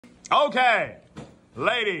Okay,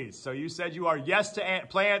 ladies, so you said you are yes to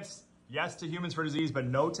plants, yes to humans for disease, but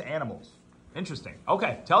no to animals. Interesting.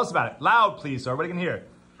 Okay, tell us about it. Loud, please, so everybody can hear.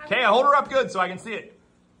 Kaya, hold her up good so I can see it.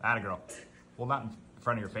 Atta girl. Well, not in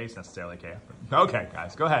front of your face necessarily, Kaya. Okay,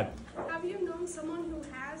 guys, go ahead. Have you known someone who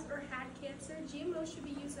has or had cancer? GMOs should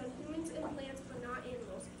be used on humans and plants, but not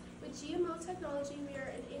animals. With GMO technology, we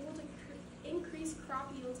are able to increase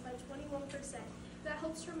crop yields by 21%. That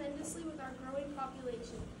helps tremendously with our growing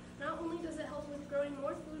population. Not only does it help with growing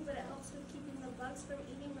more food, but it helps with keeping the bugs from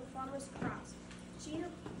eating the farmers' crops.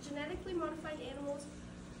 Genetically modified animals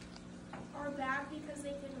are bad because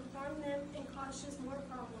they can harm them and cause just more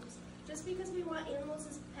problems. Just because we want animals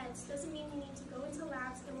as pets doesn't mean we need to go into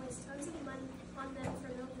labs and waste tons of money on them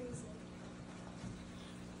for no reason.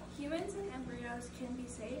 Humans and embryos can be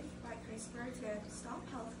saved by CRISPR to stop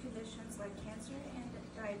health conditions like cancer and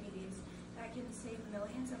diabetes that can save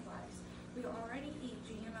millions of lives. We already eat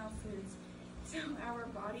GMO foods, so our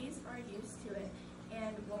bodies are used to it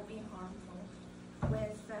and won't be harmful.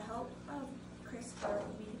 With the help of CRISPR,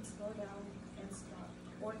 we can slow down and stop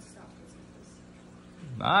diseases.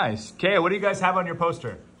 Nice. Kaya, what do you guys have on your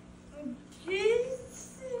poster?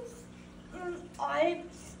 This is an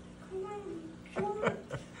ice cream cone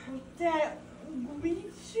that we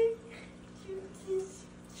should use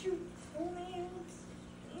to plants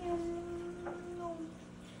and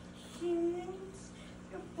humans,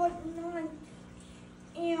 but not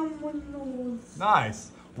animals.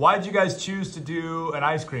 Nice. Why did you guys choose to do an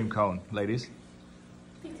ice cream cone, ladies?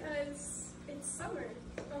 Because it's summer,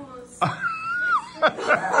 almost.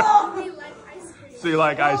 We like ice cream. So you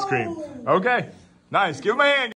like ice cream. Okay. Nice. Give them a hand.